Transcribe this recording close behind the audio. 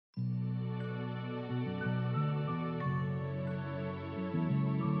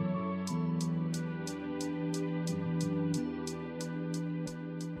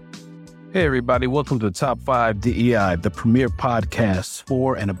Hey, everybody. Welcome to Top 5 DEI, the premier podcast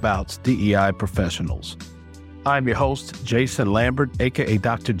for and about DEI professionals. I'm your host, Jason Lambert, aka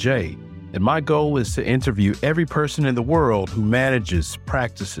Dr. J, and my goal is to interview every person in the world who manages,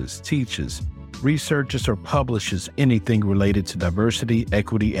 practices, teaches, researches, or publishes anything related to diversity,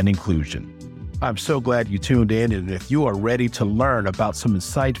 equity, and inclusion. I'm so glad you tuned in, and if you are ready to learn about some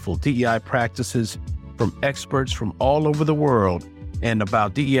insightful DEI practices from experts from all over the world, and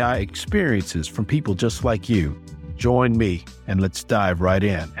about DEI experiences from people just like you, join me and let's dive right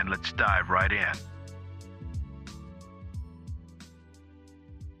in.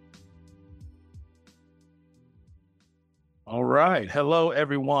 All right. Hello,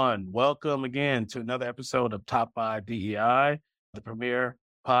 everyone. Welcome again to another episode of Top 5 DEI, the premier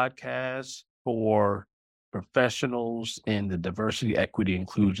podcast for professionals in the diversity, equity,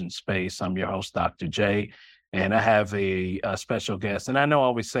 inclusion space. I'm your host, Dr. J. And I have a special guest. And I know I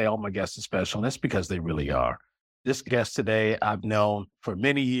always say all my guests are special, and that's because they really are. This guest today, I've known for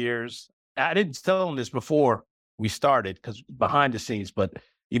many years. I didn't tell him this before we started because behind the scenes, but,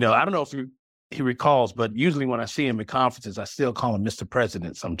 I don't know if he recalls, but usually when I see him at conferences, I still call him Mr.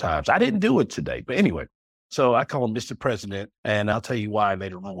 President sometimes. I didn't do it today, but anyway. So I call him Mr. President, and I'll tell you why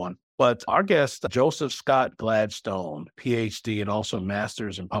later on. But our guest, Joseph Scott Gladstone, PhD and also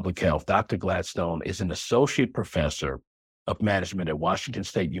Master's in Public Health, Dr. Gladstone is an associate professor of management at Washington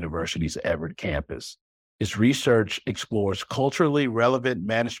State University's Everett campus. His research explores culturally relevant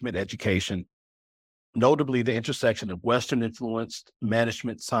management education, notably the intersection of Western-influenced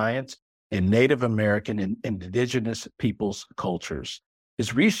management science and Native American and indigenous peoples' cultures.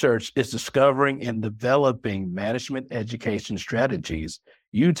 His research is discovering and developing management education strategies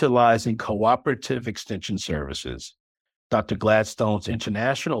utilizing cooperative extension services. Dr. Gladstone's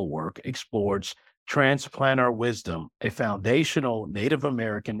international work explores transplanter wisdom, a foundational Native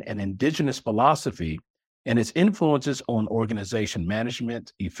American and indigenous philosophy, and its influences on organization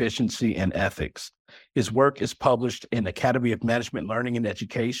management, efficiency, and ethics. His work is published in Academy of Management Learning and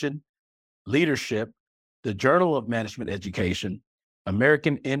Education, Leadership, the Journal of Management Education,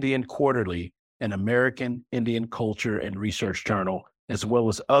 American Indian Quarterly, and American Indian Culture and Research Journal, as well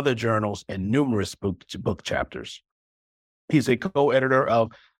as other journals and numerous book chapters. He's a co-editor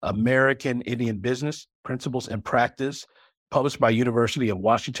of American Indian Business, Principles and Practice, published by University of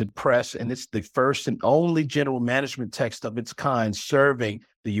Washington Press, and it's the first and only general management text of its kind serving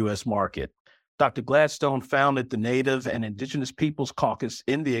the U.S. market. Dr. Gladstone founded the Native and Indigenous Peoples Caucus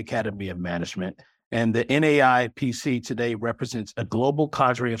in the Academy of Management, and the NAIPC today represents a global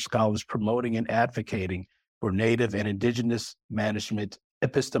cadre of scholars promoting and advocating for Native and Indigenous management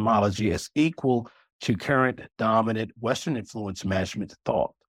epistemology as equal to current dominant Western-influenced management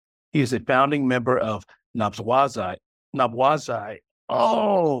thought. He is a founding member of Nabswazai.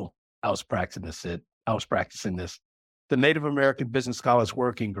 Oh, I was practicing this. The Native American Business Scholars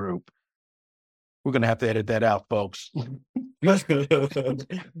Working Group. We're going to have to edit that out, folks.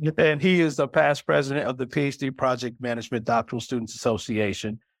 And he is the past president of the PhD Project Management Doctoral Students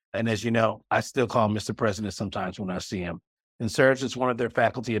Association. And as you know, I still call him Mr. President sometimes when I see him, and serves as one of their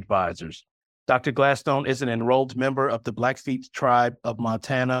faculty advisors. Dr. Gladstone is an enrolled member of the Blackfeet tribe of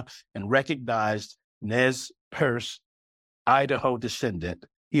Montana and recognized Nez Perce, Idaho descendant.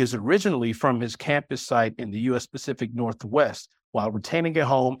 He is originally from his campus site in the U.S. Pacific Northwest while retaining a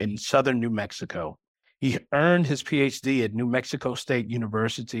home in southern New Mexico. He earned his PhD at New Mexico State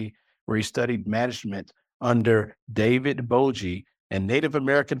University, where he studied management under David Bogie and Native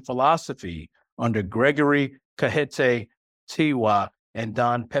American philosophy under Gregory Kahete Tiwa and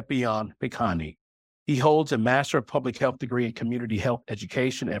Don Pepion Picani. He holds a Master of Public Health degree in Community Health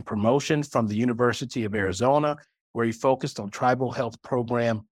Education and Promotion from the University of Arizona, where he focused on tribal health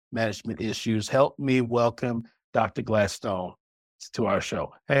program management issues. Help me welcome Dr. Gladstone to our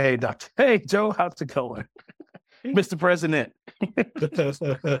show. Hey, Doctor. Hey, Joe, how's it going? Mr. President.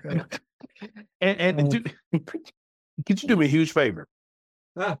 Could you do me a huge favor?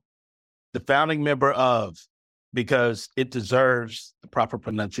 The founding member of, because it deserves the proper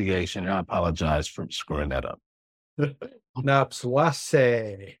pronunciation, and I apologize for screwing that up.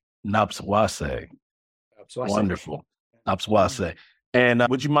 Napswase. Wonderful. Napswase. And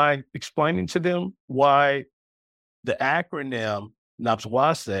would you mind explaining to them why the acronym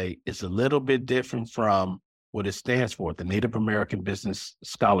Napswase is a little bit different from what it stands for, the Native American Business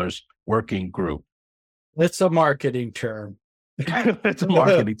Scholars Working Group? It's a marketing term. It's a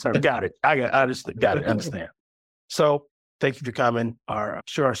marketing term. Got it. I understand. So thank you for coming. I'm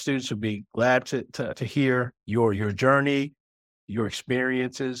sure our students would be glad to hear your journey, your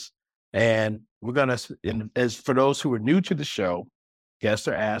experiences. And we're going to, as for those who are new to the show, guests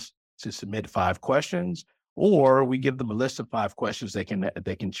are asked to submit 5 questions, or we give them a list of 5 questions they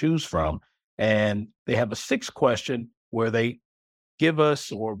can choose from. And they have a 6th question where they give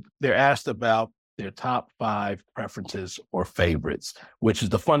us, or they're asked about their top 5 preferences or favorites, which is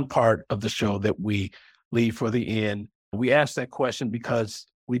the fun part of the show that we leave for the end. We ask that question because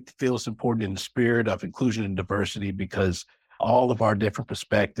we feel it's important in the spirit of inclusion and diversity, because all of our different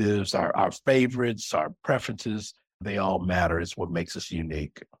perspectives, our favorites, our preferences, they all matter. It's what makes us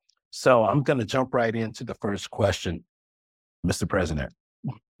unique. So I'm going to jump right into the first question, Mr. President.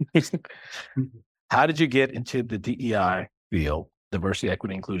 How did you get into the DEI field, diversity,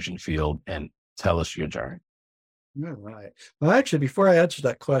 equity, inclusion field, and tell us your journey? All right. Well, actually, before I answer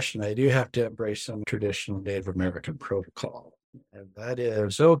that question, I do have to embrace some traditional Native American protocol. And that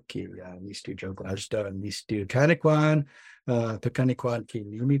is, okay, Mistu Joe Gladstone, Mistu Kanikwan, Pekanikwan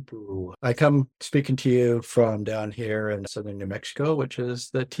Kinimipu. I come speaking to you from down here in southern New Mexico, which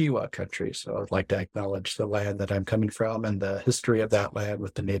is the Tiwa country. So I'd like to acknowledge the land that I'm coming from and the history of that land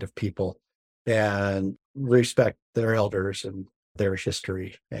with the Native people, and respect their elders and their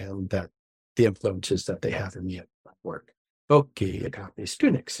history, and that the influences that they have in me at work. Okay, copy,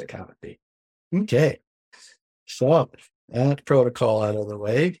 students, copy. Okay, so that protocol out of the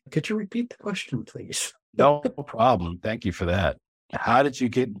way. Could you repeat the question, please? No problem. Thank you for that. How did you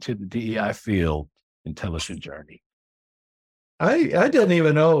get into the DEI field, and tell us your journey? I didn't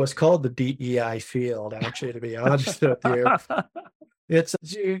even know it was called the DEI field, actually, to be honest with you.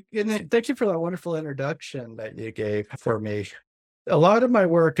 Thank you for that wonderful introduction that you gave for me. A lot of my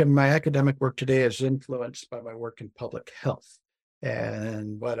work and my academic work today is influenced by my work in public health.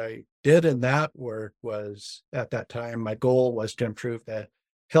 And what I did in that work was, at that time, my goal was to improve the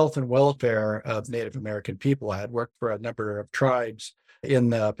health and welfare of Native American people. I had worked for a number of tribes in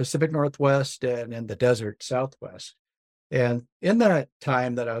the Pacific Northwest and in the desert Southwest. And in that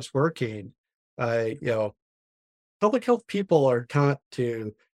time that I was working, public health people are taught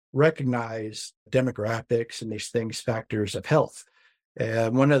to recognize demographics and these things, factors of health.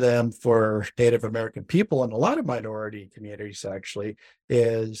 And one of them for Native American people and a lot of minority communities actually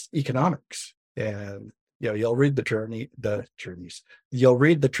is economics. And you'll read you'll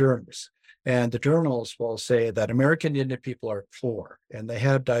read the terms, and the journals will say that American Indian people are poor and they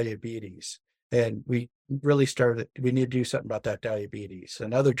have diabetes. And we need to do something about that diabetes.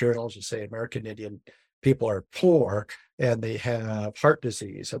 And other journals will say American Indian people are poor and they have heart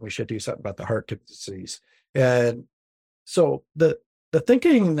disease, and we should do something about the heart disease. And so the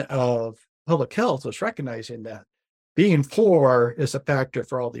thinking of public health was recognizing that being poor is a factor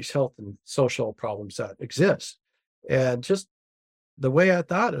for all these health and social problems that exist. And just the way I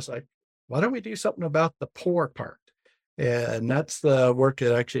thought is like, why don't we do something about the poor part? And that's the work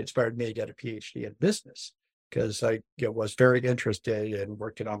that actually inspired me to get a PhD in business, because I was very interested in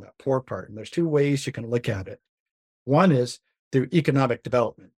working on that poor part. And there's 2 ways you can look at it. One is through economic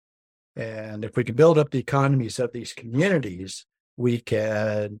development. And if we can build up the economies of these communities, we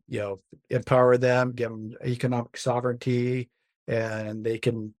can, empower them, give them economic sovereignty, and they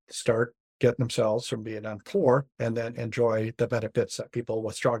can start getting themselves from being poor and then enjoy the benefits that people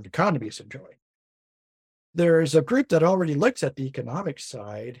with strong economies enjoy. There's a group that already looks at the economic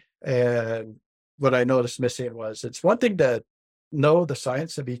side, and what I noticed missing was, it's one thing to know the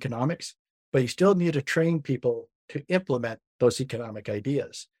science of economics, but you still need to train people to implement those economic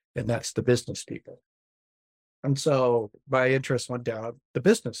ideas, and that's the business people. And so my interest went down the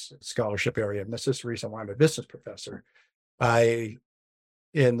business scholarship area, and this is the reason why I'm a business professor.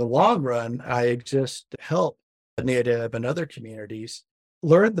 In the long run, I exist to help the Native and other communities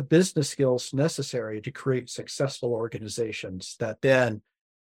learn the business skills necessary to create successful organizations that then,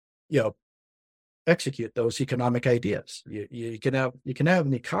 execute those economic ideas. You can have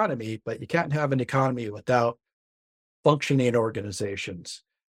an economy, but you can't have an economy without functioning organizations.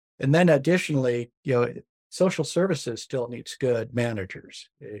 And then additionally, social services still needs good managers,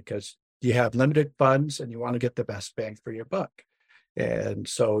 because you have limited funds and you want to get the best bang for your buck. And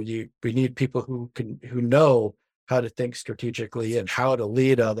so we need people who know how to think strategically and how to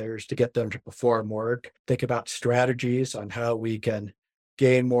lead others to get them to perform work, think about strategies on how we can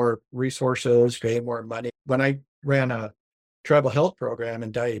gain more resources, gain more money. When I ran a tribal health program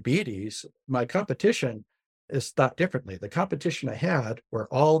in diabetes, my competition is thought differently. The competition I had were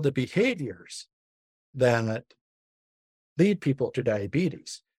all the behaviors that lead people to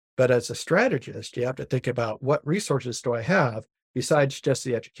diabetes. But as a strategist, you have to think about, what resources do I have besides just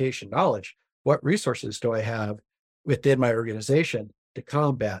the education knowledge? What resources do I have within my organization to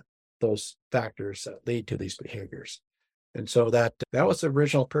combat those factors that lead to these behaviors? And so that was the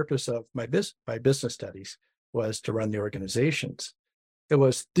original purpose of my business studies, was to run the organizations. It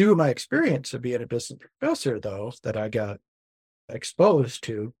was through my experience of being a business professor, though, that I got exposed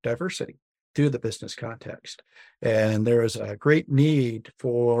to diversity through the business context. And there is a great need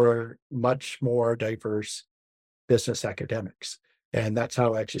for much more diverse business academics. And that's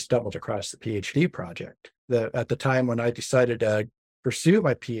how I actually stumbled across the PhD project. At the time when I decided to pursue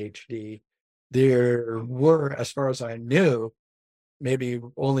my PhD, there were, as far as I knew, maybe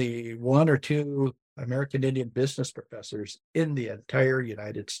only one or two American Indian business professors in the entire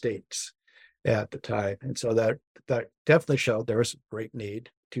United States at the time. And so that definitely showed there was a great need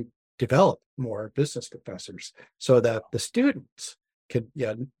to develop more business professors so that the students could,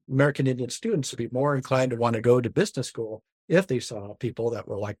 American Indian students would be more inclined to want to go to business school if they saw people that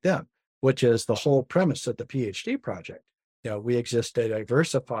were like them, which is the whole premise of the PhD project. We exist to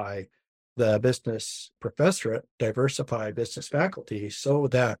diversify the business professorate, diversify business faculty so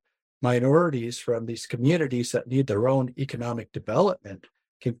that minorities from these communities that need their own economic development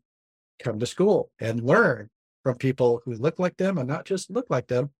can come to school and learn from people who look like them, and not just look like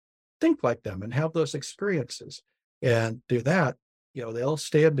them, think like them and have those experiences. And through that, they'll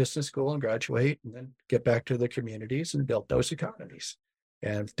stay in business school and graduate and then get back to their communities and build those economies.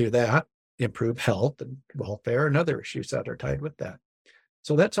 And through that, improve health and welfare and other issues that are tied with that.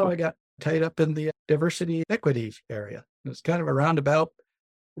 So that's how I got tied up in the diversity equity area. It's kind of a roundabout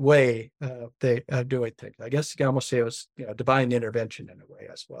way of doing things. I guess you can almost say it was divine intervention in a way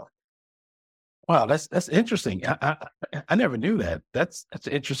as well. Wow, that's interesting. I never knew that. That's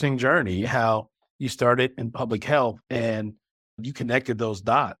an interesting journey, how you started in public health and you connected those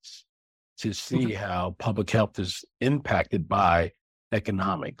dots to see how public health is impacted by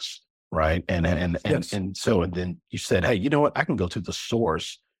economics, right? Yes. And then you said, hey, you know what? I can go to the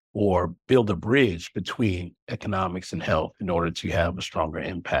source or build a bridge between economics and health in order to have a stronger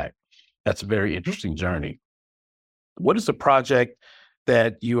impact. That's a very interesting journey. What is a project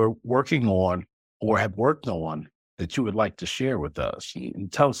that you are working on or have worked on that you would like to share with us and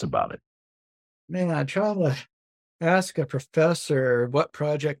tell us about it? Man, I try to ask a professor what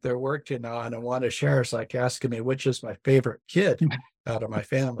project they're working on and want to share. It's like asking me which is my favorite kid out of my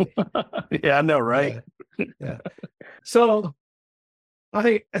family. Yeah, I know, right? Yeah. So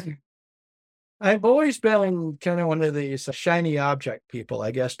I I've always been kind of one of these shiny object people.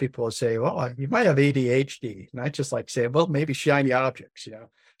 I guess people will say, well, you might have ADHD. And I just like to say, well, maybe shiny objects,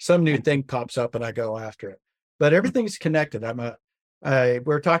 some new thing pops up and I go after it. But everything's connected.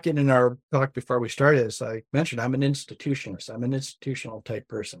 We're talking in our talk before we started, as I mentioned, I'm an institutionalist. I'm an institutional type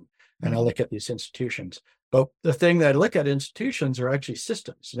person. And I look at these institutions. But the thing that I look at institutions are actually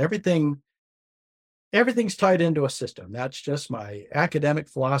systems, and everything's tied into a system. That's just my academic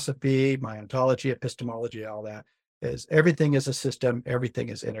philosophy, my ontology, epistemology, all that is everything is a system, everything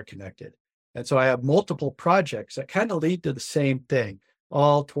is interconnected. And so I have multiple projects that kind of lead to the same thing,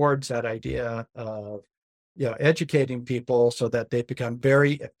 all towards that idea of educating people so that they become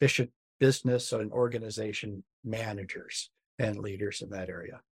very efficient business and organization managers and leaders in that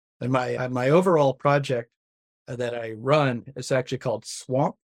area. And my overall project that I run is actually called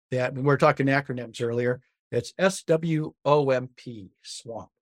SWAMP. We were talking acronyms earlier. It's SWOMP, SWAMP.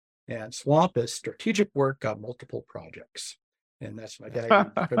 And SWAMP is strategic work on multiple projects. And that's my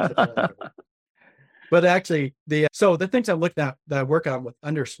diagram. But actually, the things I'm looking at that I work on with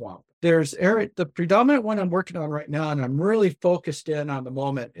under SWAMP, the predominant one I'm working on right now, and I'm really focused in on the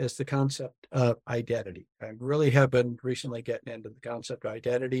moment, is the concept of identity. I really have been recently getting into the concept of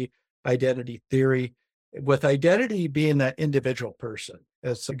identity theory, with identity being that individual person.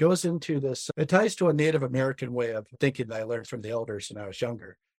 It goes into this, it ties to a Native American way of thinking that I learned from the elders when I was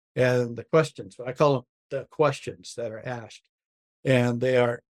younger. And the questions, I call them the questions that are asked. And they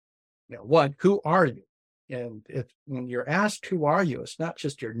are, one, who are you? And when you're asked who are you, it's not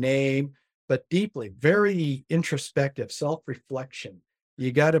just your name, but deeply, very introspective self-reflection.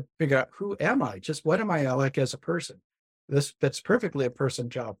 You got to figure out, who am I? Just what am I like as a person? This fits perfectly a person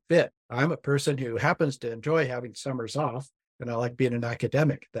job fit. I'm a person who happens to enjoy having summers off, and I like being an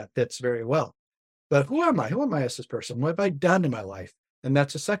academic. That fits very well. But who am I? Who am I as this person? What have I done in my life? And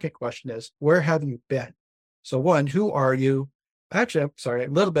that's the second question is, where have you been? So one, who are you? Actually, I'm sorry, a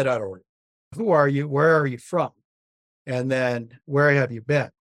little bit out of order. Who are you? Where are you from? And then where have you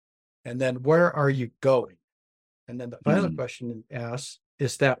been? And then where are you going? And then the final question asks,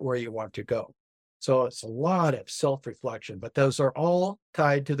 is that where you want to go? So it's a lot of self-reflection, but those are all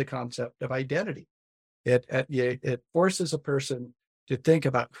tied to the concept of identity. It forces a person to think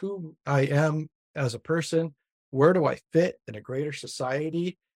about who I am as a person. Where do I fit in a greater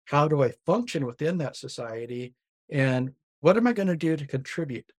society? How do I function within that society? And what am I going to do to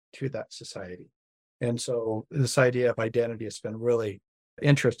contribute to that society? And so this idea of identity has been really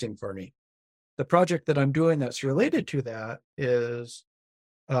interesting for me. The project that I'm doing that's related to that is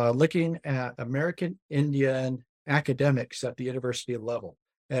looking at American Indian academics at the university level.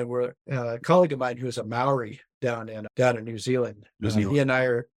 And we're a colleague of mine who's a Maori down in New Zealand. He and I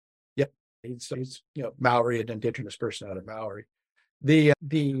are, yep, he's Maori, an indigenous person out of Maori. The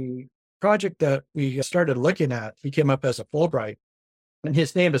project that we started looking at, he came up as a Fulbright, and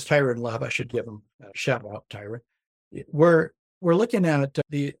his name is Tyron Love. I should give him a shout out, Tyron. We're looking at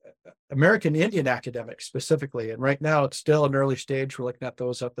the American Indian academics specifically, and right now it's still an early stage. We're looking at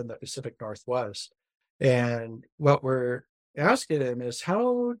those up in the Pacific Northwest, and what we're asking him is,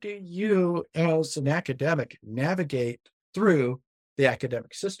 how do you, as an academic, navigate through the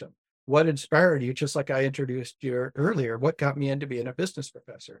academic system? What inspired you? Just like I introduced you earlier, what got me into being a business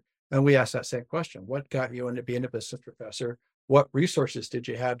professor? And we asked that same question. What got you into being a business professor? What resources did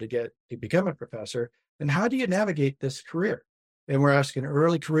you have to become a professor? And how do you navigate this career? And we're asking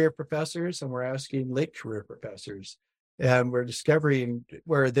early career professors, and we're asking late career professors. And we're discovering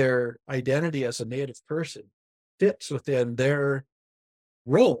where their identity as a Native person fits within their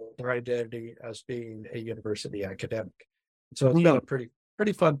role, their identity as being a university academic. So it's been a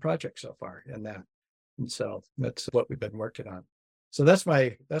pretty fun project so far in that. And so that's what we've been working on. So that's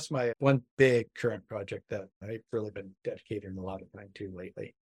my one big current project that I've really been dedicating a lot of time to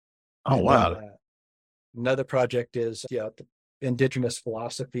lately. Oh, and wow. Then, another project is the indigenous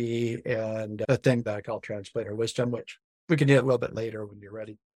philosophy and a thing that I call translator wisdom, which we can do a little bit later when you're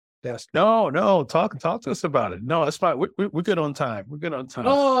ready. No, talk to us about it. No, that's fine. We're good on time. We're good on time.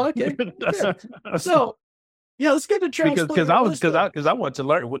 Oh, okay. So yeah, let's get to translator because I want to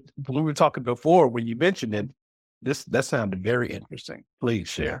learn when we were talking before when you mentioned it. That sounded very interesting. Please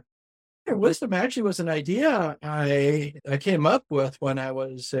share. Yeah. Wisdom actually was an idea I came up with when I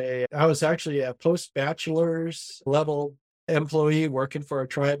was actually a post-bachelor's level employee working for a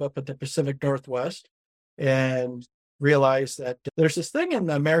tribe up at the Pacific Northwest, and realized that there's this thing in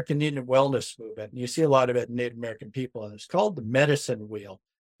the American Indian wellness movement, and you see a lot of it in Native American people, and it's called the medicine wheel.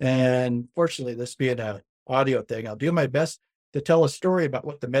 And fortunately, this being an audio thing, I'll do my best to tell a story about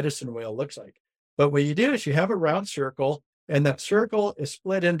what the medicine wheel looks like. But what you do is you have a round circle, and that circle is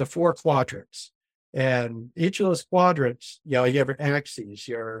split into 4 quadrants. And each of those quadrants, you have your axes,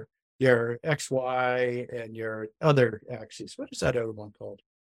 your X, Y, and your other axes. What is that other one called?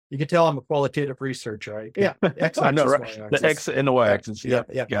 You can tell I'm a qualitative researcher, right? Yeah, X axis, I know, right? The X and the Y axis. Yeah,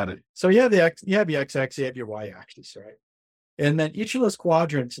 got it. So you have you have your X axis, you have your Y axis, right? And then each of those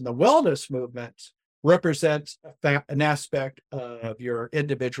quadrants in the wellness movement represents an aspect of your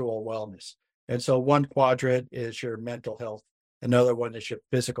individual wellness. And so one quadrant is your mental health, another one is your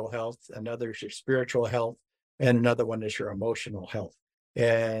physical health, another is your spiritual health, and another one is your emotional health.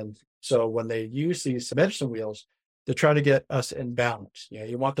 And so when they use these medicine wheels to try to get us in balance,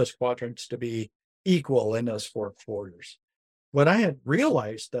 you want those quadrants to be equal in those 4 quarters. What I had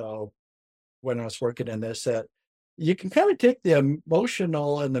realized, though, when I was working in this, that you can kind of take the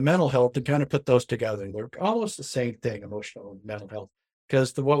emotional and the mental health and kind of put those together. They're almost the same thing, emotional and mental health,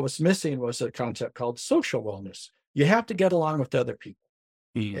 because what was missing was a concept called social wellness. You have to get along with other people.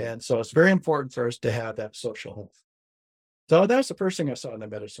 And so it's very important for us to have that social health. So that's the first thing I saw in the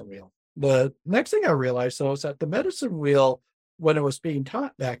medicine wheel. The next thing I realized, though, is that the medicine wheel, when it was being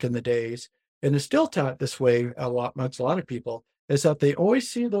taught back in the days, and is still taught this way amongst a lot of people, is that they always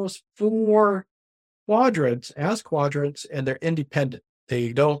see those 4 quadrants as quadrants, and they're independent.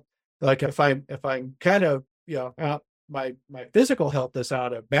 They don't, like, if I'm kind of out, my physical health is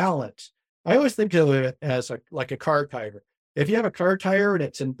out of balance, I always think of it as like a car tire. If you have a car tire and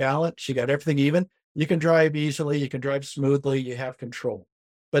it's in balance, you got everything even, you can drive easily, you can drive smoothly, you have control.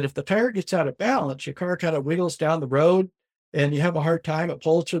 But if the tire gets out of balance, your car kind of wiggles down the road and you have a hard time. It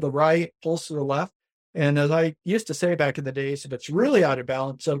pulls to the right, pulls to the left. And as I used to say back in the days, if it's really out of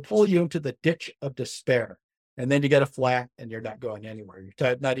balance, it'll pull you into the ditch of despair. And then you get a flat and you're not going anywhere.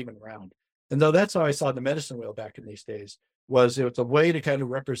 You're not even around. And though that's how I saw the medicine wheel back in these days, it was a way to kind of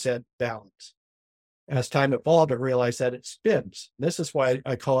represent balance. As time evolved, I realized that it spins. This is why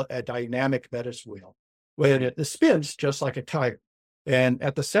I call it a dynamic medicine wheel. When it spins just like a tire. And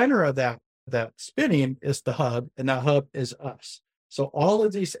at the center of that spinning is the hub, and that hub is us. So all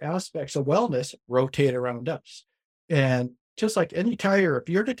of these aspects of wellness rotate around us. And just like any tire, if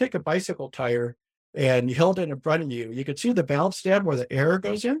you were to take a bicycle tire and you held it in front of you, you could see the balance stem where the air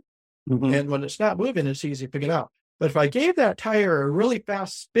goes in. Mm-hmm. And when it's not moving, it's easy to pick it out. But if I gave that tire a really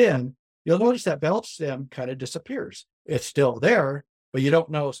fast spin, you'll notice that balance stem kind of disappears. It's still there, but you don't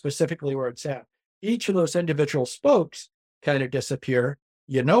know specifically where it's at. Each of those individual spokes kind of disappear.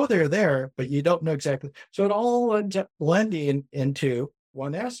 You know they're there, but you don't know exactly. So it all ends up blending into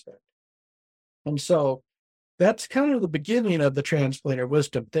one aspect. And so that's kind of the beginning of the transplanar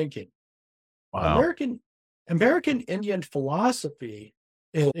wisdom thinking. Wow. American Indian philosophy,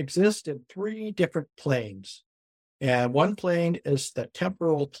 it exists in three different planes. And one plane is the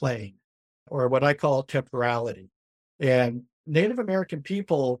temporal plane, or what I call temporality. And Native American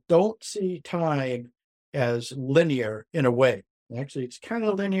people don't see time as linear in a way. Actually, it's kind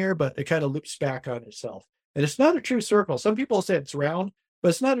of linear, but it kind of loops back on itself. And it's not a true circle. Some people say it's round, but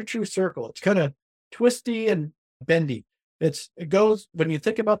it's not a true circle. It's kind of twisty and bendy. It goes, when you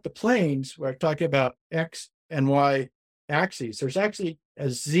think about the planes, we're talking about X and Y axes. There's actually a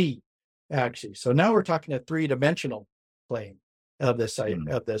Z axis. So now we're talking a three-dimensional plane of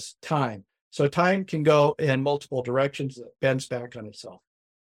this time. So time can go in multiple directions that bends back on itself.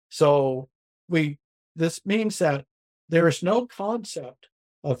 So this means that there is no concept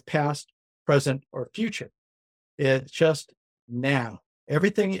of past, present, or future. It's just now.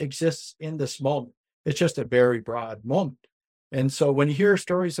 Everything exists in this moment. It's just a very broad moment. And so when you hear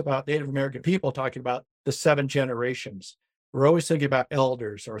stories about Native American people talking about the 7 generations, we're always thinking about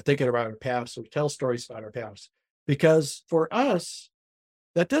elders or thinking about our past. So we tell stories about our past. Because for us,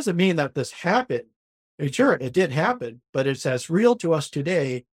 that doesn't mean that this happened. Sure, it did happen, but it's as real to us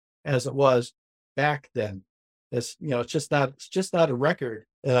today as it was back then. It's just not a record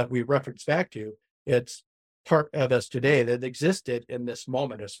that we reference back to. It's part of us today that existed in this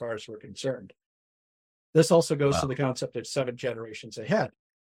moment as far as we're concerned. This also goes to the concept of 7 generations ahead.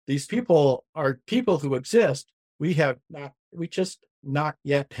 These people are people who exist. We just not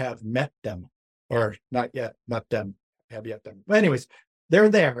yet have met them, or not yet met them, have yet them. But anyways, they're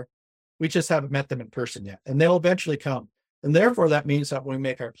there. We just haven't met them in person yet, and they'll eventually come. And therefore, that means that when we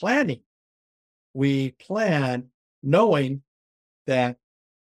make our planning, we plan knowing that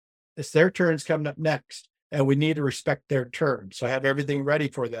it's their turns coming up next, and we need to respect their turn. So have everything ready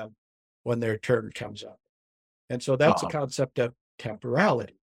for them when their turn comes up. And so that's the concept of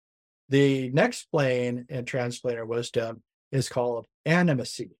temporality. The next plane in transplanar wisdom is called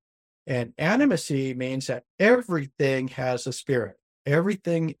animacy. And animacy means that everything has a spirit.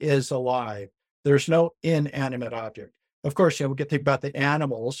 Everything is alive. There's no inanimate object. Of course, we can think about the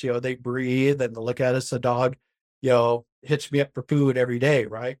animals, they breathe and they look at us. The dog, hits me up for food every day,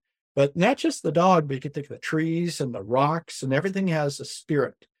 right? But not just the dog, but you can think of the trees and the rocks, and everything has a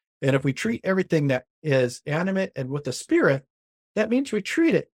spirit. And if we treat everything that is animate and with a spirit, that means we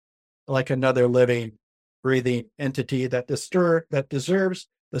treat it like another living, breathing entity that deserves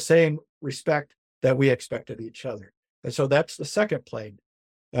the same respect that we expect of each other. And so that's the second plane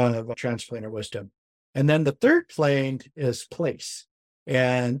of transplanar wisdom. And then the third plane is place.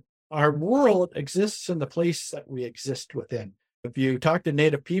 And our world exists in the place that we exist within. If you talk to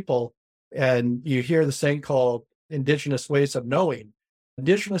Native people and you hear the saying called indigenous ways of knowing,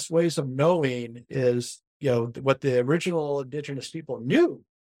 indigenous ways of knowing is, what the original indigenous people knew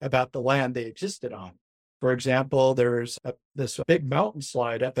about the land they existed on. For example, there's this big mountain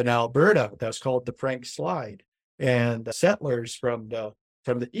slide up in Alberta that's called the Frank Slide. And the settlers from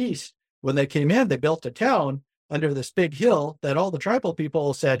the east, when they came in, they built a town under this big hill that all the tribal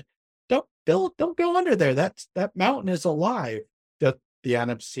people said, don't go under there. That mountain is alive. The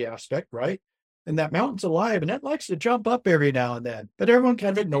animacy aspect, right? And that mountain's alive, and it likes to jump up every now and then. But everyone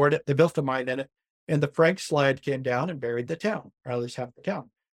kind of ignored it. They built a mine in it, and the Frank Slide came down and buried the town, or at least half the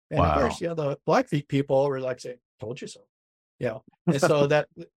town. And of course, the Blackfeet people were like saying, "Told you so." And so that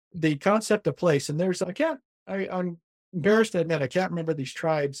the concept of place, and I'm embarrassed to admit I can't remember these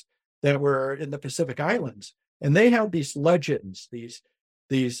tribes that were in the Pacific Islands, and they have these legends, these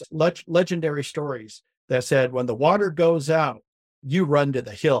legendary stories that said when the water goes out, you run to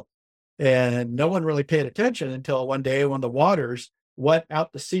the hill. And no one really paid attention until one day when the waters went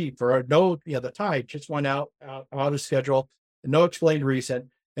out to sea for the tide just went out of schedule, and no explained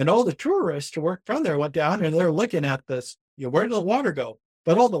reason. And all the tourists who worked from there went down and they're looking at this, where did the water go?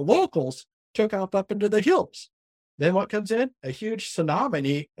 But all the locals took off up into the hills. Then what comes in? A huge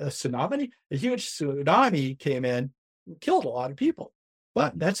tsunami came in and killed a lot of people.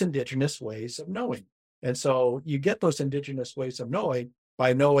 But that's indigenous ways of knowing. And so you get those indigenous ways of knowing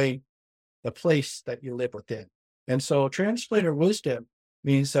by knowing the place that you live within. And so transplanar wisdom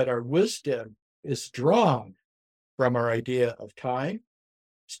means that our wisdom is drawn from our idea of time,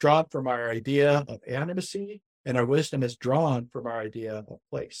 it's drawn from our idea of animacy, and our wisdom is drawn from our idea of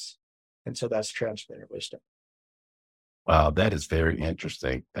place. And so that's transplanar wisdom. Wow, that is very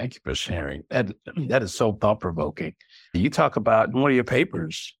interesting. Thank you for sharing. That is so thought-provoking. You talk about in one of your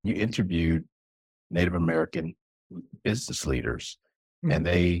papers, you interviewed Native American business leaders. And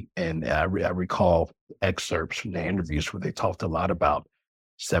I recall excerpts from the interviews where they talked a lot about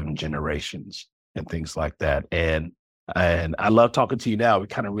 7 generations and things like that. And I love talking to you now. It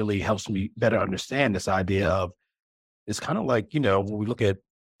kind of really helps me better understand this idea of it's kind of like, when we look at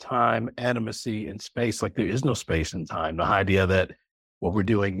time, animacy, and space, like there is no space and time. The idea that what we're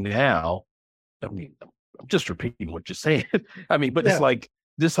doing now, I mean, I'm just repeating what you're saying. I mean, but it's Yeah. like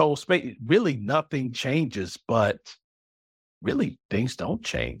this whole space, really nothing changes, but really things don't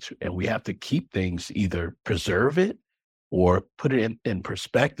change. And we have to keep things, either preserve it or put it in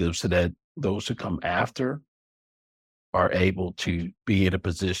perspective so that those who come after are able to be in a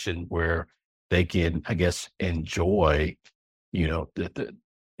position where they can, I guess, enjoy,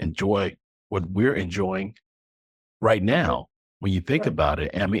 enjoy what we're enjoying right Right. now. When you think Right. about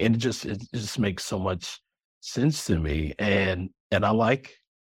it, I mean, and it just makes so much sense to me. And I like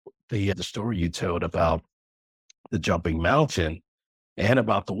the story you told about the jumping mountain and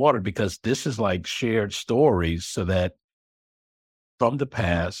about the water, because this is like shared stories, so that from the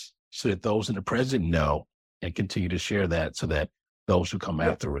past, so that those in the present know and continue to share that, so that those who come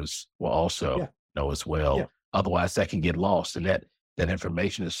Yeah. after us will also Yeah. know as Yeah. well. Otherwise, that can get lost, and that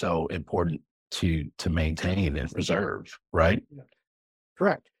information is so important to maintain and preserve, right? Yeah.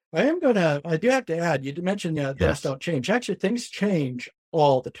 Correct. I do have to add, you mentioned things Yes. don't change. Actually, things change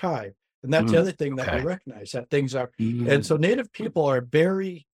all the time. And that's the Mm, other thing that we okay. recognize, that things are, and so Mm, Native people are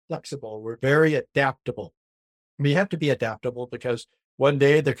very flexible. We're very adaptable. We have to be adaptable because one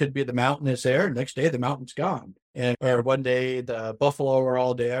day there could be the mountain is there, next day the mountain's gone. And or one day the buffalo are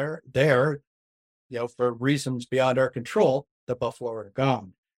all there, for reasons beyond our control, the buffalo are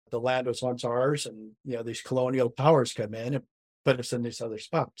gone. The land was once ours, and these colonial powers come in and put us in these other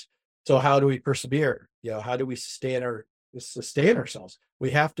spots. So how do we persevere? How do we sustain ourselves?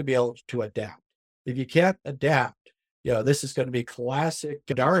 We have to be able to adapt. If you can't adapt, this is going to be classic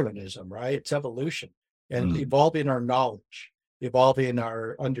Darwinism, right? It's evolution and mm, evolving our knowledge, evolving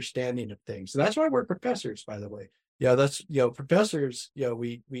our understanding of things. And that's why we're professors, by the way. That's professors,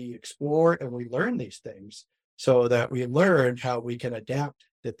 we explore and we learn these things so that we learn how we can adapt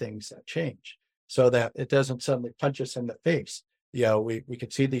to things that change, so that it doesn't suddenly punch us in the face. We can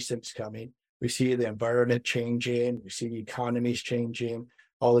see these things coming. We see the environment changing, we see the economies changing,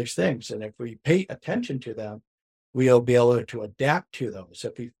 all these things. And if we pay attention to them, we'll be able to adapt to those.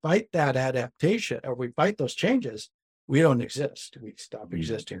 If we fight that adaptation, or we fight those changes, we don't exist. We stop mm.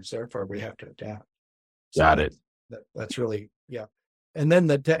 existing. So therefore we have to adapt. Got So it. that's really, yeah. And then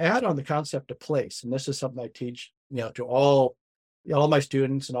to add on the concept of place, and this is something I teach, to all my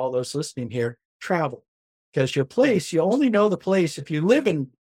students and all those listening here: travel. Because your place, you only know the place if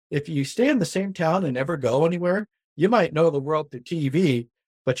you stay in the same town and never go anywhere, you might know the world through TV,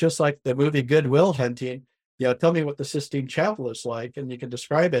 but just like the movie Good Will Hunting, tell me what the Sistine Chapel is like, and you can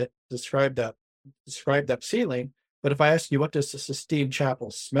describe that ceiling. But if I ask you, what does the Sistine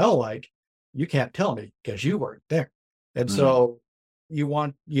Chapel smell like? You can't tell me because you weren't there. And Mm, so you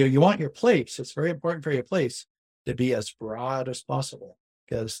want your place. It's very important for your place to be as broad as possible,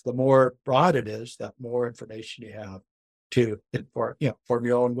 because the more broad it is, that more information you have to form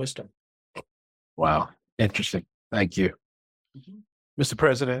your own wisdom. wow. Interesting. Thank you, Mhm. Mr.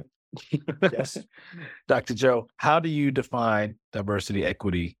 President. Yes. Dr. Joe, how do you define diversity,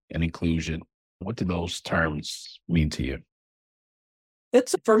 equity, and inclusion? What do those terms mean to you?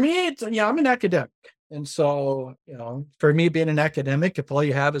 It's for me, I'm an academic. And so, for me being an academic, if all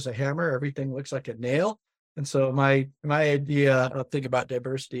you have is a hammer, everything looks like a nail. And so my idea of thinking about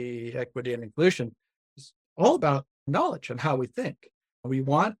diversity, equity, and inclusion is all about knowledge and how we think. We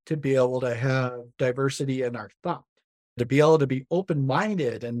want to be able to have diversity in our thought, to be able to be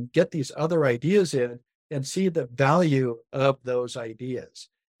open-minded and get these other ideas in and see the value of those ideas.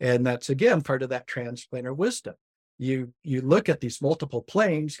 And that's again part of that transplanar wisdom. You look at these multiple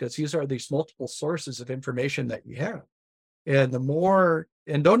planes, because these are these multiple sources of information that you have. And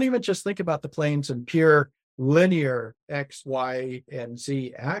don't even just think about the planes in pure linear X, Y, and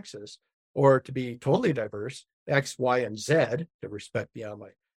Z axis, or to be totally diverse, X, Y, and Z, to respect, my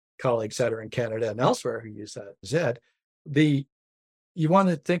colleagues that are in Canada and elsewhere who use that Z. You want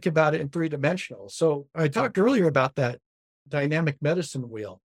to think about it in three-dimensional. So I talked earlier about that dynamic medicine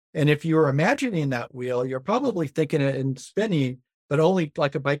wheel. And if you're imagining that wheel, you're probably thinking it in spinning, but only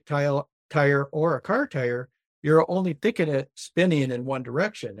like a bike tire or a car tire. You're only thinking it spinning in one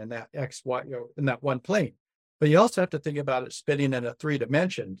direction, in that X, Y, in that one plane. But you also have to think about it spinning in a 3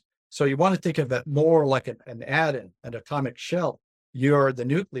 dimensions. So you want to think of it more like an atom, an atomic shell. You're the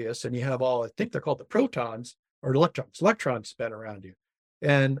nucleus, and you have I think they're called the protons or electrons. Electrons spin around you.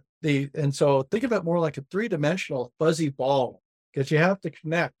 And so think of it more like a 3 dimensional fuzzy ball, because you have to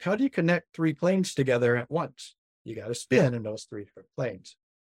connect. How do you connect 3 planes together at once? You got to spin in those 3 different planes.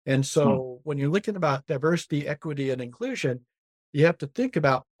 And Mm. so when you're looking about diversity, equity, and inclusion, you have to think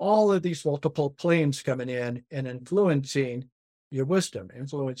about all of these multiple planes coming in and influencing your wisdom,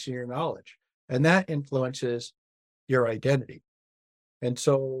 influencing your knowledge. And that influences your identity. And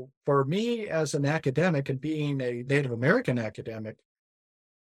so for me as an academic and being a Native American academic,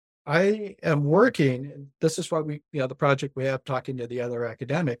 I am working, and this is why the project we have talking to the other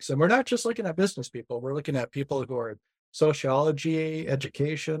academics, and we're not just looking at business people, we're looking at people who are in sociology,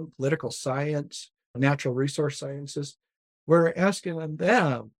 education, political science, natural resource sciences. We're asking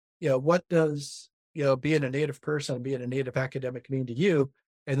them, what does, being a Native person, being a Native academic mean to you?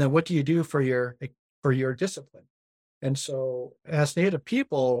 And then what do you do for your discipline? And so as Native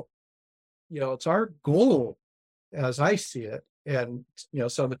people, it's our goal as I see it, and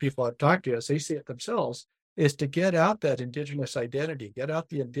some of the people I've talked to as they see it themselves, is to get out that indigenous identity, get out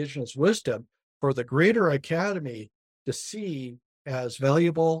the indigenous wisdom for the greater academy to see as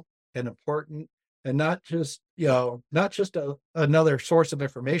valuable and important, and not just another source of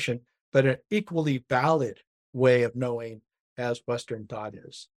information, but an equally valid way of knowing as Western thought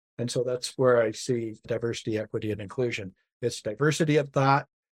is. And so that's where I see diversity, equity, and inclusion. It's diversity of thought.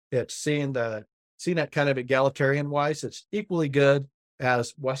 It's seeing that kind of egalitarian wise, it's equally good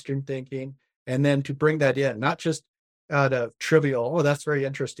as Western thinking. And then to bring that in, not just out of trivial, oh, that's very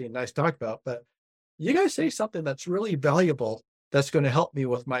interesting, nice to talk about, but you guys say something that's really valuable that's going to help me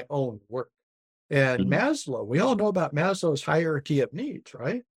with my own work. And Mm. Maslow, we all know about Maslow's hierarchy of needs,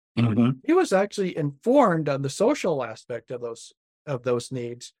 right? Mhm. He was actually informed on the social aspect of those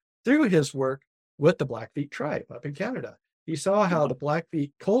needs through his work with the Blackfeet tribe up in Canada. He saw how the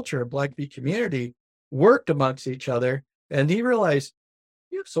Blackfeet culture, Blackfeet community worked amongst each other, and he realized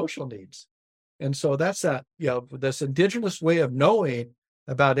you have social needs. And so that's this indigenous way of knowing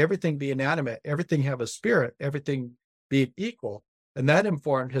about everything being animate, everything have a spirit, everything being equal. And that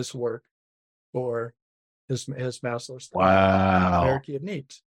informed his work for his Maslow's Wow. hierarchy of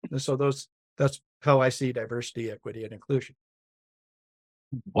needs. And so that's how I see diversity, equity, and inclusion.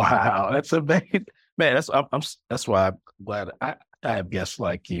 Wow. That's amazing. Man, that's why I'm glad I have guests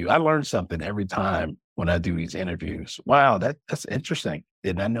like you. I learn something every time when I do these interviews. Wow, that's interesting.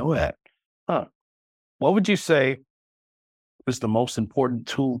 Did not know that. Huh. What would you say is the most important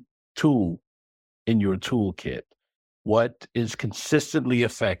tool in your toolkit? What is consistently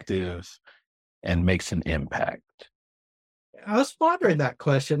effective and makes an impact? I was pondering that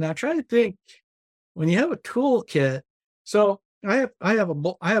question. I'm trying to think when you have a toolkit. So I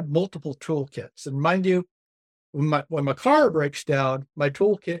have multiple toolkits, and mind you, when my car breaks down, my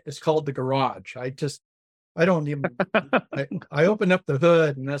toolkit is called the garage. I don't even I open up the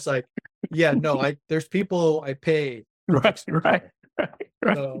hood and that's like, yeah, no, there's people I pay to Right, fix my right, car.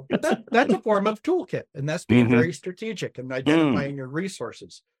 right. So, but that's a form of toolkit, and that's being Hmm. very strategic and Mm. identifying your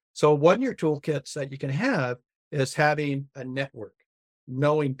resources. So one of your toolkits that you can have is having a network,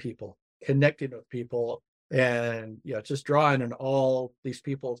 knowing people, connecting with people, and just drawing on all these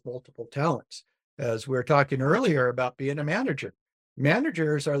people's multiple talents. As we were talking earlier about being a manager.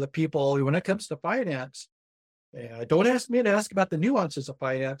 Managers are the people who, when it comes to finance, don't ask me to ask about the nuances of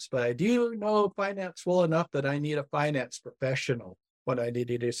finance, but I do know finance well enough that I need a finance professional when I need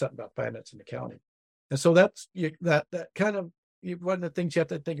to do something about finance and accounting. And so that kind of one of the things you have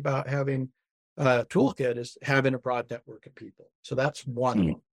to think about having a toolkit is having a broad network of people. So that's one of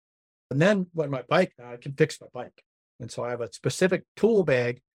Mm. them. And then when my bike, I can fix my bike. And so I have a specific tool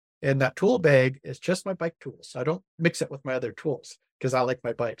bag, and that tool bag is just my bike tools. I don't mix it with my other tools because I like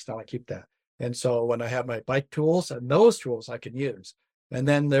my bikes. Now I keep that. And so when I have my bike tools and those tools I can use. And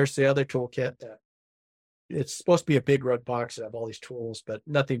then there's the other toolkit that it's supposed to be a big red box that have all these tools, but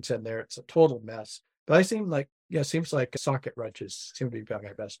nothing's in there. It's a total mess. But seems like socket wrenches seem to be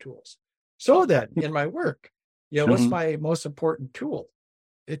my best tools. So then in my work, what's Mhm. my most important tool?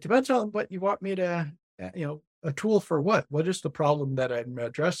 It depends on what you want me to, a tool for what? What is the problem that I'm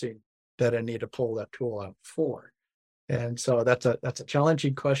addressing that I need to pull that tool out for? And so that's a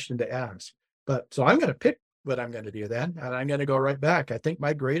challenging question to ask. But so I'm going to pick what I'm going to do then, and I'm going to go right back. I think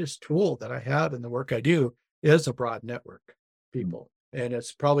my greatest tool that I have in the work I do is a broad network of people. And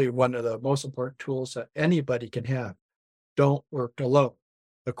it's probably one of the most important tools that anybody can have. Don't work alone.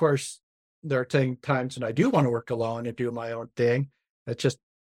 Of course, there are times when I do want to work alone and do my own thing. It's just,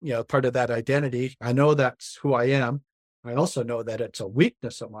 part of that identity. I know that's who I am. I also know that it's a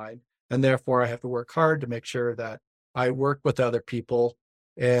weakness of mine. And therefore, I have to work hard to make sure that I work with other people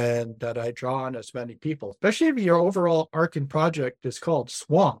and that I draw on as many people, especially if your overall arcing project is called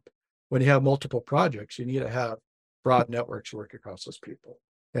Swamp. When you have multiple projects, you need to have broad networks work across those people.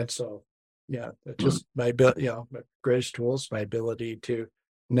 And so, yeah, it's Mm. just my greatest tools, my ability to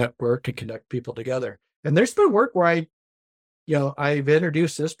network and connect people together. And there's been work where I've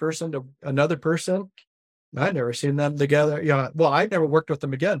introduced this person to another person. I've never seen them together. Well, I never worked with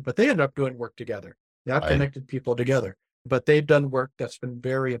them again, but they ended up doing work together. I've Right. connected people together, but they've done work that's been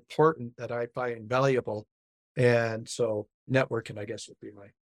very important that I find valuable. And so networking, I guess, would be my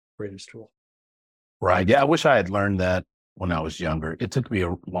greatest tool. Right. Yeah. I wish I had learned that when I was younger. It took me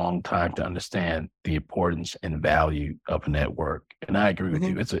a long time to understand the importance and value of a network. And I agree with Mhm.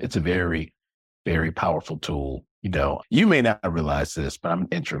 you. It's a very, very powerful tool. You may not realize this, but I'm an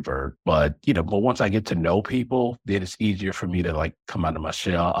introvert. But once I get to know people, then it's easier for me to like come out of my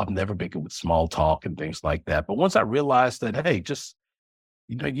shell. I've never been good with small talk and things like that. But once I realized that, hey, just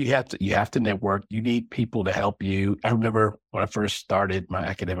you have to network. You need people to help you. I remember when I first started my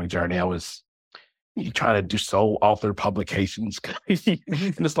academic journey, I was you try to do sole author publications and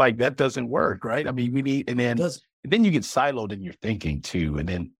Mhm. it's like that doesn't work, right? I mean, we need Does and then you get siloed in your thinking too. And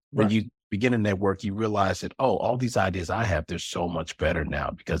then when right. you begin to network, you realize that, oh, all these ideas I have, they're so much better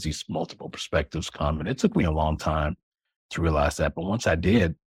now because these multiple perspectives come. And it took me a long time to realize that. But once I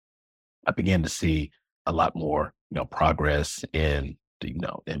did, I began to see a lot more, progress in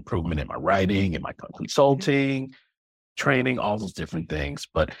improvement in my writing and my Mhm. consulting training, all those different things.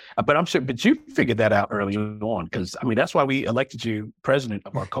 But I'm sure, but you figured that out early on because I mean that's why we elected you president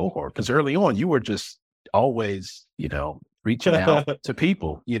of our cohort because early on you were just always reaching out to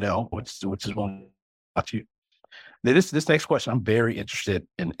people, which is one about you. Now, this next question I'm very interested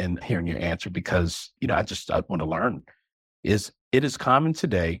in hearing your answer because I want to learn. It is common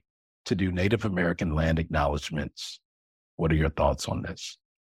today to do Native American land acknowledgements. What are your thoughts on this?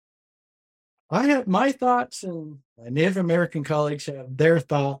 I have my thoughts, and my Native American colleagues have their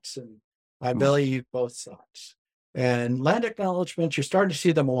thoughts, and I Mm, value both sides. And land acknowledgements, you're starting to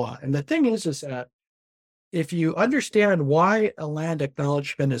see them a lot. And the thing is that if you understand why a land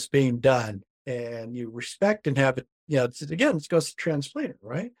acknowledgement is being done and you respect and have it, again, it goes to translator,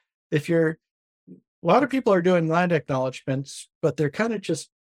 right? If you're, a lot of people are doing land acknowledgements, but they're kind of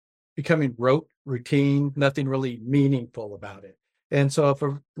just becoming rote, routine, nothing really meaningful about it. And so if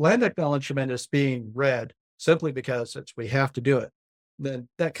a land acknowledgement is being read simply because we have to do it, then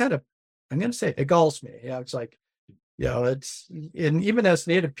that kind of, I'm going to say it galls me. It's like, it's, and even as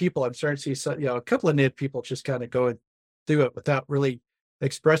Native people, I'm starting to see a couple of Native people just kind of going through it without really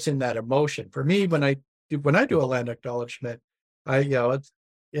expressing that emotion. For me, when I do a land acknowledgement,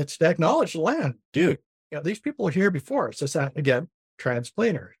 it's to acknowledge the land, dude. These people are here before us. It's that again,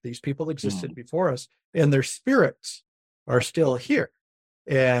 transplaner. These people existed mm, before us, and their spirits are still here,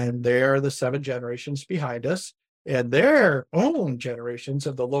 and they're the 7 generations behind us, and their own generations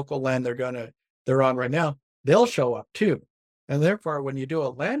of the local land they're on right now, they'll show up too. And therefore, when you do a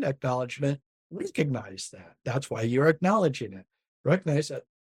land acknowledgement, recognize that. That's why you're acknowledging it. Recognize that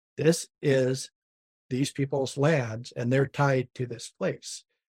this is these people's lands and they're tied to this place.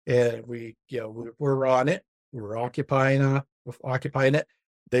 And we're on it. We're occupying it.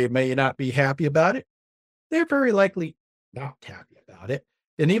 They may not be happy about it. They're very likely not happy about it.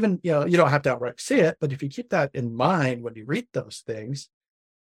 And even, you don't have to outright say it, but if you keep that in mind when you read those things,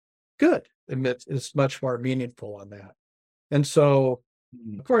 good. And it's much more meaningful on that. And so,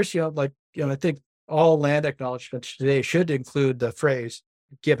 mm. of course, I think all land acknowledgements today should include the phrase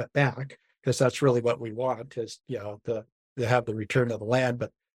 "give it back" because that's really what we want is to have the return of the land,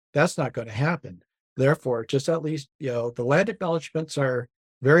 but that's not going to happen. Therefore, just at least the land acknowledgements are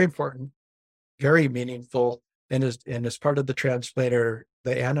very important, very meaningful, and as part of the translator,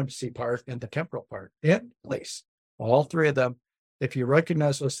 the animacy part and the temporal part and place, all three of them. If you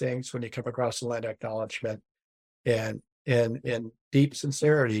recognize those things when you come across a land acknowledgement and in deep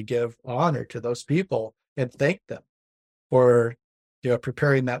sincerity give honor to those people and thank them for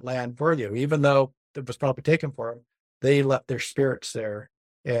preparing that land for you even though it was probably taken for them, they left their spirits there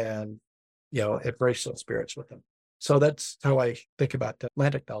and embrace those spirits with them. So that's how I think about the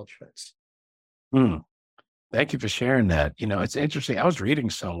land acknowledgements. Mm. Thank you for sharing that. It's interesting. I was reading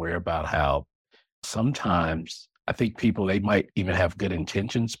somewhere about how sometimes I think people, they might even have good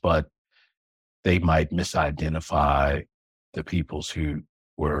intentions, but they might misidentify the peoples who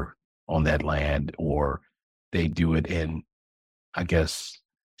were on that land, or they do it in, I guess,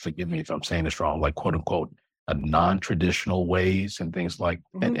 forgive me if I'm saying this wrong, like quote unquote, a non-traditional ways and things like,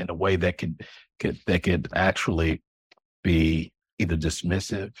 and Mhm. in a way that could actually be either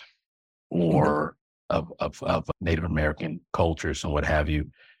dismissive Mhm. or of Native American cultures and what have you.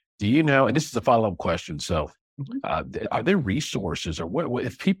 Do you know? And this is a follow up question. So, Mhm. are there resources, or what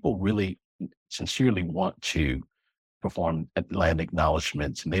if people really sincerely want to perform land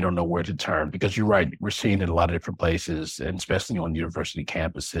acknowledgments and they don't know where to turn, because you're right, we're seeing it in a lot of different places, and especially on university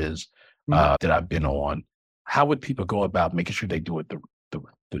campuses that I've been on. How would people go about making sure they do it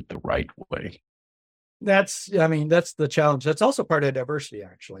the right way? That's the challenge. That's also part of diversity,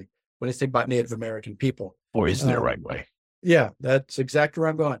 actually, when you think about Native American people. Or is there a right way? Yeah, that's exactly where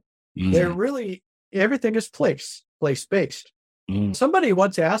I'm going. They're really, everything is place-based. Somebody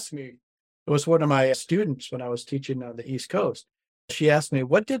once asked me, it was one of my students when I was teaching on the East Coast. She asked me,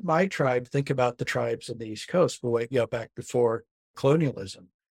 what did my tribe think about the tribes of the East Coast back before colonialism?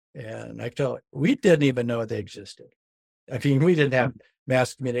 And I told her, we didn't even know they existed. I mean, we didn't have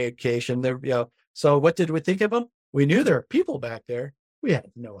mass communication. So what did we think of them? We knew there were people back there. We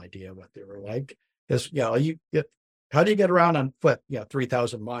had no idea what they were like. Because, how do you get around on foot,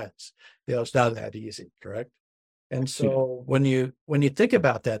 3,000 miles? It's not that easy, correct? And so when you think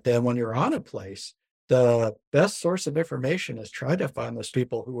about that, then when you're on a place, the best source of information is try to find those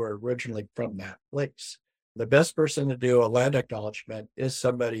people who were originally from that place. The best person to do a land acknowledgement is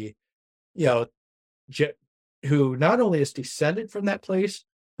somebody, who not only is descended from that place,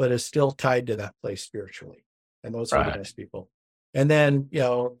 but is still tied to that place spiritually. And those are the best people. And then,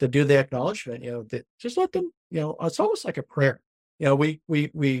 to do the acknowledgement, just let them, it's almost like a prayer. We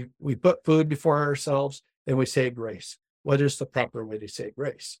put food before ourselves and we say grace. What is the proper way to say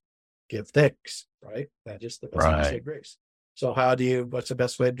grace? Give thanks, right? That is the best way to say grace. So what's the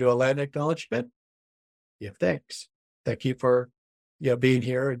best way to do a land acknowledgement? Give thanks. Thank you for, being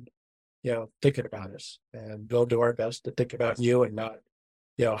here and, thinking about us, and we'll do our best to think about you and not,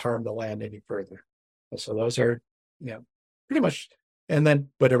 harm the land any further. And so those are, pretty much, and then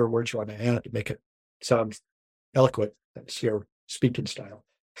whatever words you want to add to make it sound eloquent. That's your speaking style.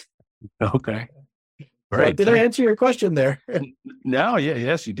 Okay. Great. So did I answer your question there? No,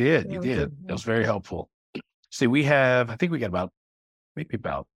 yes, you did. You did. That was very helpful. See, I think we got maybe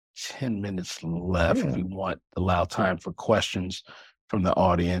about 10 minutes left. If we want to allow time for questions from the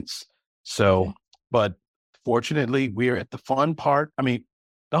audience. So, but fortunately, we're at the fun part. I mean,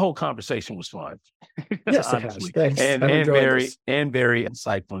 the whole conversation was fun. Yes, it has. Thanks. And very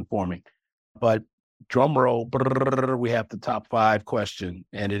insightful, informing. But drum roll, we have the top 5 question,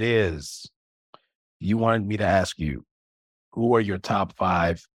 and it is, you wanted me to ask you, who are your top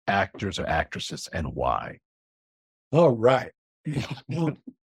 5 actors or actresses and why? All right.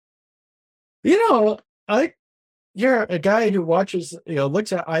 You're a guy who watches,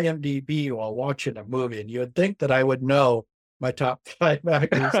 looks at IMDb while watching a movie, and you would think that I would know my top 5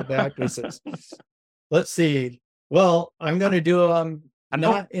 actors and actresses. Let's see. Well, I'm going to do them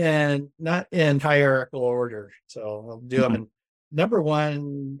not in hierarchical order. So I'll do them in number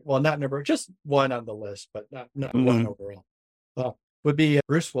one. Well, not number, just one on the list, but not one overall. Would be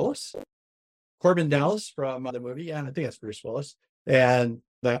Bruce Willis, Corbin Dallas from the movie. Yeah, I think that's Bruce Willis. And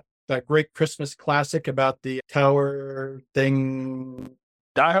that great Christmas classic about the tower thing.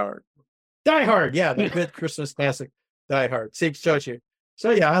 Die Hard. Yeah, the good Christmas classic. Die Hard. See, shows you.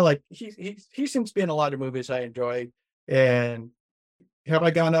 So yeah, I like, he seems to be in a lot of movies I enjoy. And have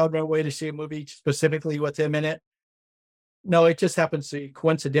I gone out of my way to see a movie specifically with him in it? No, it just happens to be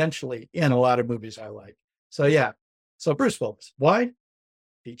coincidentally in a lot of movies I like. So yeah. So Bruce Willis. Why?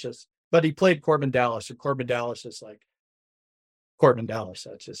 But he played Corbin Dallas, and Corbin Dallas is like Corbin Dallas.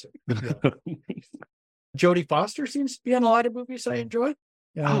 That's just Jodie Foster seems to be in a lot of movies I enjoy.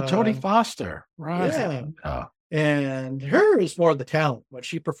 Jodie Foster. Right. Yeah. And her is more the talent. When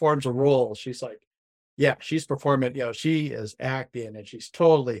she performs a role, she's like, she's performing, she is acting, and she's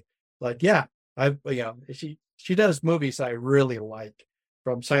totally like, she does movies I really like,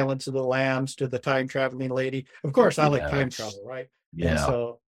 from Silence of the Lambs to The Time Traveling Lady. Of course, I like time travel, right?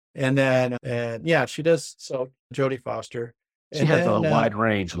 Yeah. And she does. So Jodie Foster. She has a wide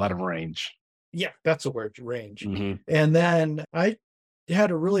range, a lot of range. Yeah, that's the word, range. Mm-hmm. And then I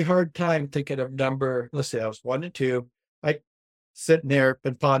had a really hard time thinking of number. Let's see, I was 1 and 2. I sitting there,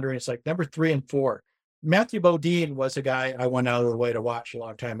 been pondering. It's like number 3 and 4. Matthew Modine was a guy I went out of the way to watch a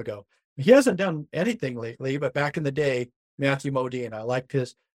long time ago. He hasn't done anything lately, but back in the day, Matthew Modine, I liked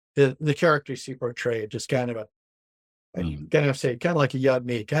the characters he portrayed. Just kind of kind of like a young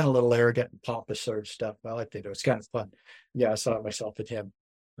me, kind of a little arrogant and pompous sort of stuff. I liked it. It was kind of fun. Yeah, I saw myself in him.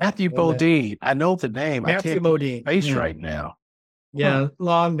 Matthew Modine. I know the name. Matthew Modine. Face right now. Yeah,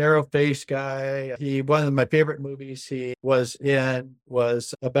 long, narrow face guy. One of my favorite movies he was in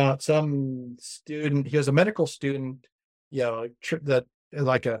was about some student. He was a medical student, that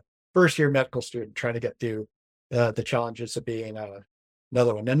like a first year medical student trying to get through the challenges of being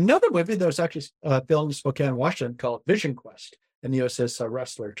another one. And another movie that was actually filmed in Spokane, Washington, called Vision Quest. And he was this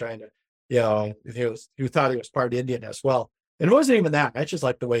wrestler trying to who thought he was part Indian as well. And it wasn't even that. I just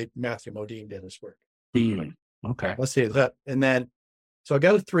like the way Matthew Modine did his work. Okay. Let's see that. And then, so I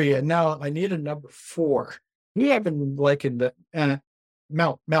got a 3, and now I need a number 4. Yeah, I've been liking the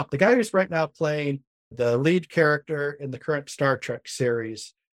Mount, the guy who's right now playing the lead character in the current Star Trek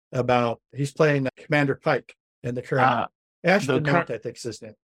series. He's playing Commander Pike in the current Ashton Mount, I think is his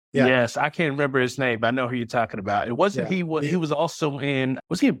name. Yeah. Yes, I can't remember his name, but I know who you're talking about. It wasn't he was also in,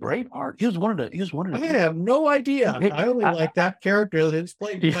 was he in Braveheart? He was one of the I have no idea. I only like that character that's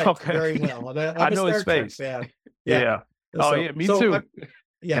played Pike very well. And I know his face. Fan. Yeah. Oh, yeah, me too.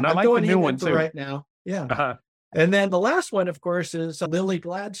 And I like the new one too right now. Yeah. Uh-huh. And then the last one, of course, is Lily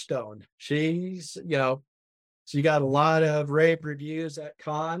Gladstone. She's, she got a lot of rave reviews at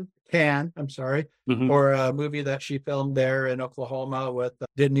Cannes, for a movie that she filmed there in Oklahoma with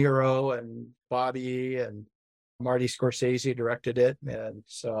De Niro and Bobby, and Marty Scorsese directed it. And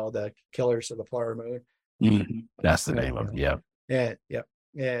so The Killers of the Flower Moon. Mm-hmm. That's the name of it. Yeah.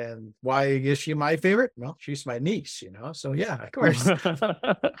 And why is she my favorite? Well, she's my niece, so yeah, of course.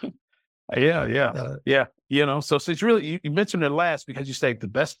 Yeah. So it's really, you mentioned it last because you saved the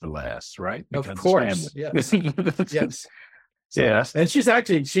best for last, right? Because of course. Yes. Yes. So, yes. And she's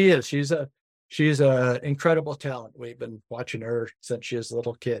a incredible talent. We've been watching her since she was a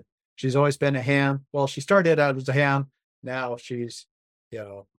little kid. She's always been a ham. Well, she started out as a ham. Now she's,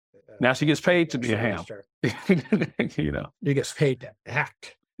 now she gets paid to be a ham. She gets paid to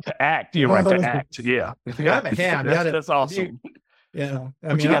act. To act. You're right. To act. Yeah. I'm a ham. That's awesome. Yeah.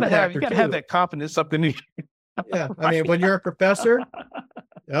 I mean, you gotta have that confidence up in you. Yeah. I mean, when you're a professor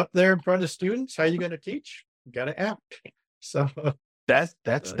up there in front of students, how are you going to teach? You got to act. So that's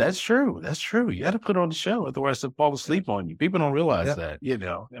true. That's true. You got to put on the show, otherwise they'll fall asleep on you. People don't realize that,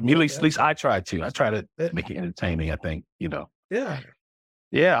 I mean, at least I try to. I try to make it entertaining, I think, Yeah.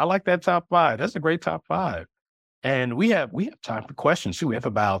 Yeah. I like that top 5. That's a great top 5. And we have time for questions too. We have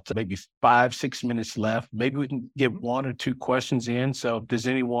about maybe 5-6 minutes left. Maybe we can get 1 or 2 questions in. So if there's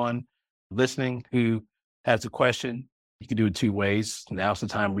anyone listening who has a question, you can do it 2 ways. Now's the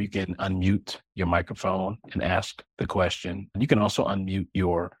time where you can unmute your microphone and ask the question. You can also unmute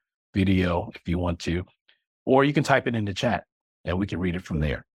your video if you want to, or you can type it in the chat and we can read it from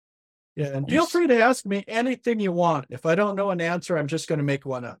there. Yeah, and feel free to ask me anything you want. If I don't know an answer, I'm just going to make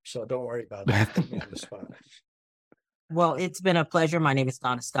one up. So don't worry about that. Put me on the spot. Well, it's been a pleasure. My name is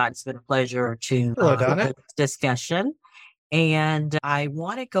Donna Scott. It's been a pleasure to have this discussion. And I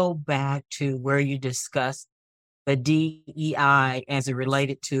want to go back to where you discussed the DEI as it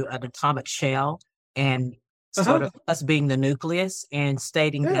related to an atomic shell and sort of us being the nucleus, and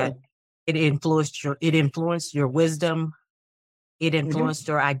stating that it influenced your wisdom, it influenced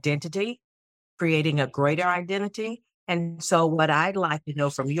your identity, creating a greater identity. And so what I'd like to know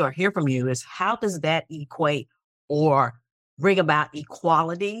from you or hear from you is, how does that equate or bring about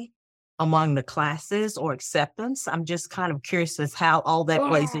equality among the classes or acceptance? I'm just kind of curious as how all that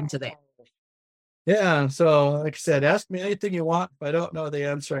plays into that. Yeah. So like I said, ask me anything you want. If I don't know the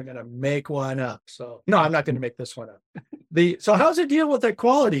answer, I'm going to make one up. So no, I'm not going to make this one up. So how's it deal with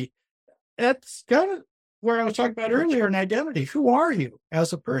equality? That's kind of where I was talking about earlier in identity. Who are you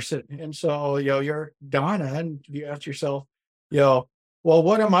as a person? And so, you're Donna, and you ask yourself, well,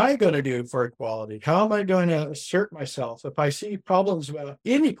 what am I going to do for equality? How am I going to assert myself? If I see problems with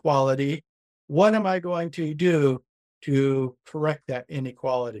inequality, what am I going to do to correct that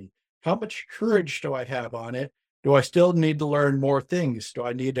inequality? How much courage do I have on it? Do I still need to learn more things? Do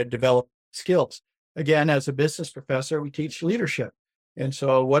I need to develop skills? Again, as a business professor, we teach leadership. And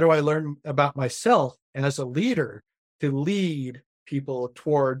so what do I learn about myself as a leader to lead people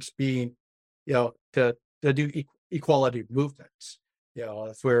towards being, to do equality movements?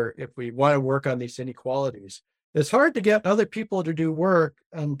 If we want to work on these inequalities, it's hard to get other people to do work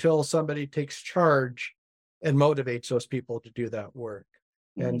until somebody takes charge and motivates those people to do that work.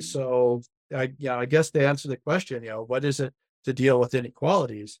 And so, I guess to answer the question, what is it to deal with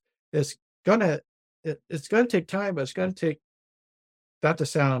inequalities? It's gonna take time, but it's gonna take, not to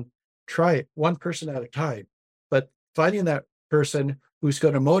sound trite, one person at a time, but finding that person who's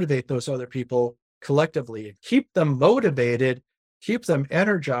going to motivate those other people collectively and keep them motivated, keep them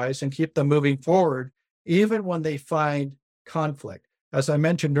energized, and keep them moving forward, even when they find conflict. As I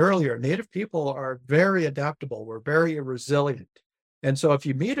mentioned earlier, Native people are very adaptable. We're very resilient. And so if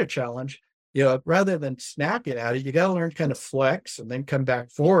you meet a challenge, rather than snapping at it, you got to learn to kind of flex and then come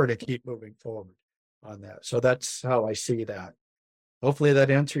back forward and keep moving forward on that. So that's how I see that. Hopefully that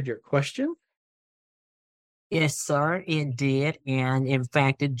answered your question. Yes, sir, it did. And in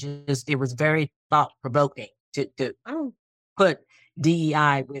fact, it was very thought-provoking to put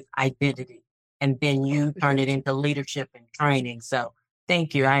DEI with identity. And then you turn it into leadership and training. So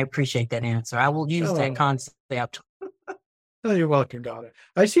thank you. I appreciate that answer. I will use that concept. Oh, you're welcome, Donna.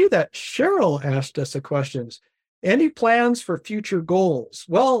 I see that Cheryl asked us a question. Any plans for future goals?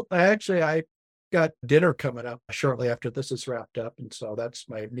 Well, I got dinner coming up shortly after this is wrapped up. And so that's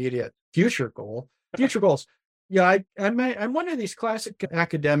my immediate future goal. Future goals. Yeah, I'm one of these classic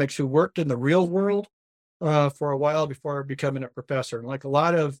academics who worked in the real world for a while before becoming a professor. And like a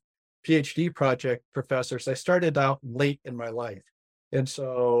lot of PhD project professors, I started out late in my life. And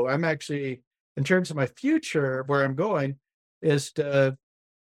so I'm actually, in terms of my future, where I'm going is to,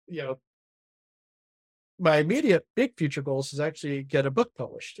 my immediate big future goals is actually get a book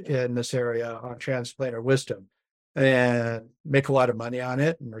published in this area on transplanter wisdom and make a lot of money on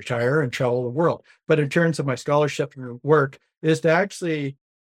it and retire and travel the world. But in terms of my scholarship and work is to actually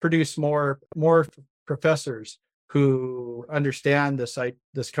produce more professors who understand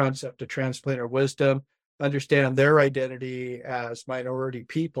this concept of transplanter wisdom, understand their identity as minority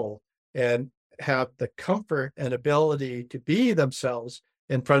people, and have the comfort and ability to be themselves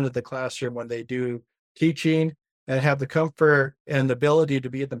in front of the classroom when they do teaching, and have the comfort and the ability to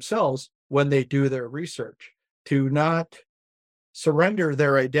be themselves when they do their research, to not surrender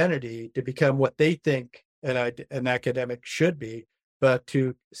their identity to become what they think an academic should be, but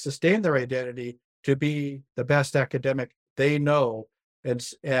to sustain their identity to be the best academic they know,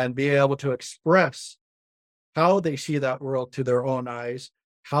 and be able to express how they see that world to their own eyes,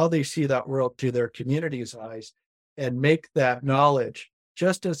 how they see that world to their community's eyes, and make that knowledge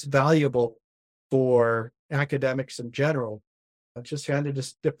just as valuable for academics in general. Just kind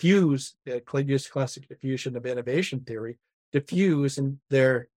of diffuse, use classic diffusion of innovation theory, diffuse in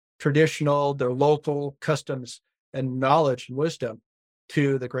their traditional, their local customs and knowledge and wisdom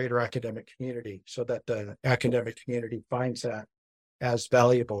to the greater academic community, so that the academic community finds that as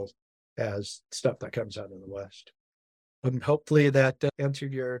valuable as stuff that comes out of the West. And hopefully that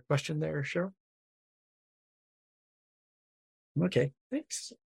answered your question there, Cheryl. Okay,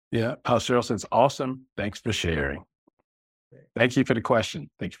 thanks. Yeah, Cheryl says, awesome. Thanks for sharing. Thank you for the question.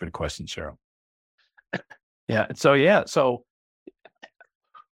 Thank you for the question, Cheryl. So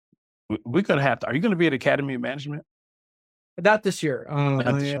we're going to have to, are you going to be at Academy of Management? Not this year.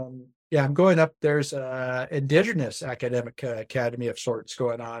 I'm going up. There's a Indigenous Academic Academy of sorts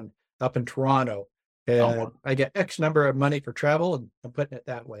going on up in Toronto. And I get X number of money for travel, and I'm putting it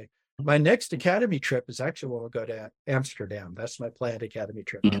that way. My next Academy trip is actually when we'll go to Amsterdam. That's my planned Academy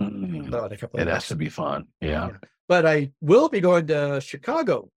trip. It has to be fun. Yeah. But I will be going to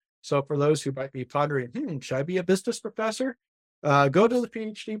Chicago. So for those who might be pondering, should I be a business professor? Go to the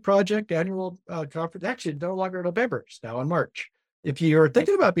PhD Project annual conference. Actually, no longer November. It's now in March. If you're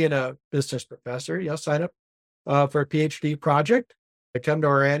thinking about being a business professor, sign up for a PhD project. Come to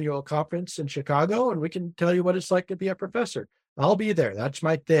our annual conference in Chicago, and we can tell you what it's like to be a professor. I'll be there. That's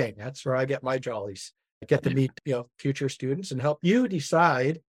my thing. That's where I get my jollies. I get to meet future students and help you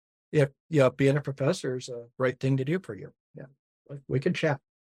decide if being a professor is a right thing to do for you. Yeah, we can chat.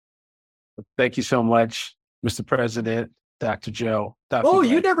 Thank you so much, Mr. President, Dr. Joe. Dr.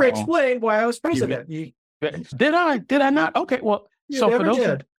 You never explained why I was president. Did I? Did I not? Okay. Well,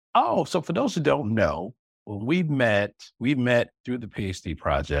 for those who don't know, when we met through the PhD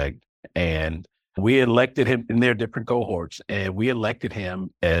project, and we elected him in their different cohorts, and we elected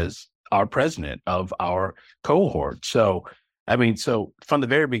him as our president of our cohort. So, from the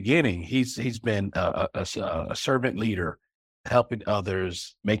very beginning, he's been a servant leader, helping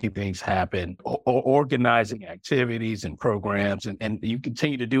others, making things happen, or organizing activities and programs. And you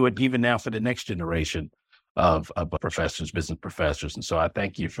continue to do it even now for the next generation of professors, business professors. And so I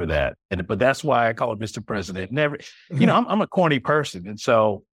thank you for that. But that's why I call it Mr. President. Never, I'm a corny person. And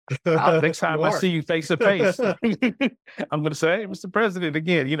so next time I see you face to face, I'm going to say, hey, Mr. President,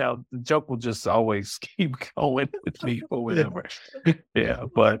 again, the joke will just always keep going with me or whatever.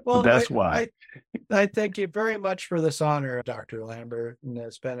 But that's why. I thank you very much for this honor, Dr. Lambert. And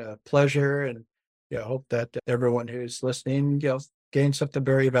it's been a pleasure. And I hope that everyone who's listening, gains something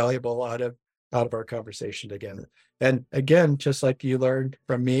very valuable out of our conversation together. And again, just like you learned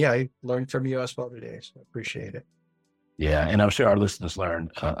from me, I learned from you as well today. So I appreciate it. Yeah, and I'm sure our listeners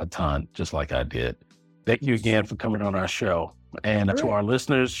learned a ton, just like I did. Thank you again for coming on our show. And to our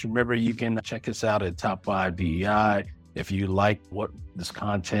listeners, remember, you can check us out at Top 5 DEI. If you like this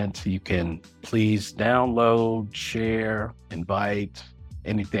content, you can please download, share, invite,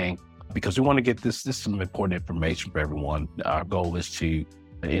 anything, because we want to get this is some important information for everyone. Our goal is to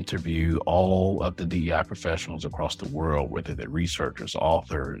interview all of the DEI professionals across the world, whether they're researchers,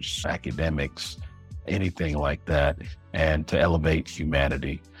 authors, academics, anything like that, and to elevate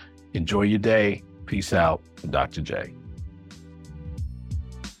humanity. Enjoy your day. Peace out, Dr. J.